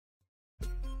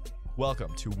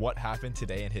Welcome to What Happened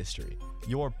Today in History,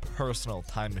 your personal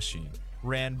time machine,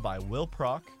 ran by Will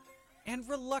Prock and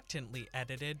reluctantly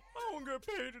edited I don't get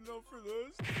paid enough for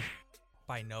this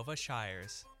by Nova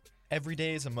Shires. Every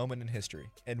day is a moment in history,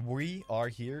 and we are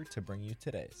here to bring you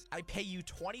today's. I pay you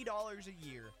 $20 a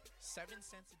year, 7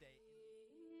 cents a day.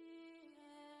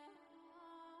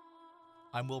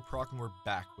 I'm Will Prock, and we're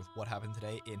back with What Happened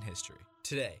Today in History.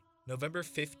 Today, November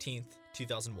 15th,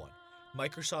 2001,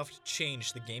 Microsoft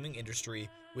changed the gaming industry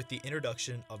with the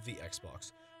introduction of the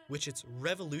Xbox, with its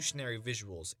revolutionary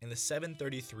visuals in the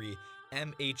 733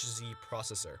 MHz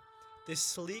processor. This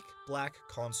sleek black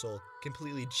console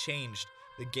completely changed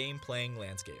the game-playing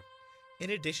landscape. In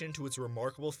addition to its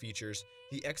remarkable features,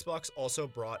 the Xbox also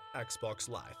brought Xbox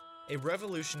Live, a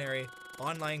revolutionary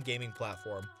online gaming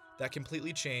platform that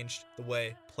completely changed the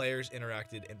way players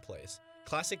interacted in plays.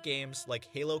 Classic games like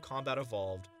Halo Combat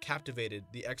Evolved captivated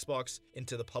the Xbox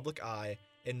into the public eye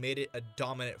and made it a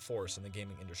dominant force in the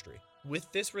gaming industry.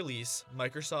 With this release,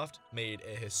 Microsoft made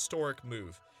a historic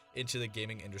move into the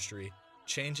gaming industry,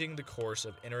 changing the course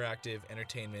of interactive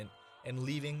entertainment and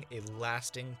leaving a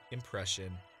lasting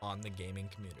impression on the gaming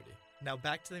community. Now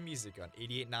back to the music on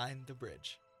 88.9 The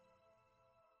Bridge.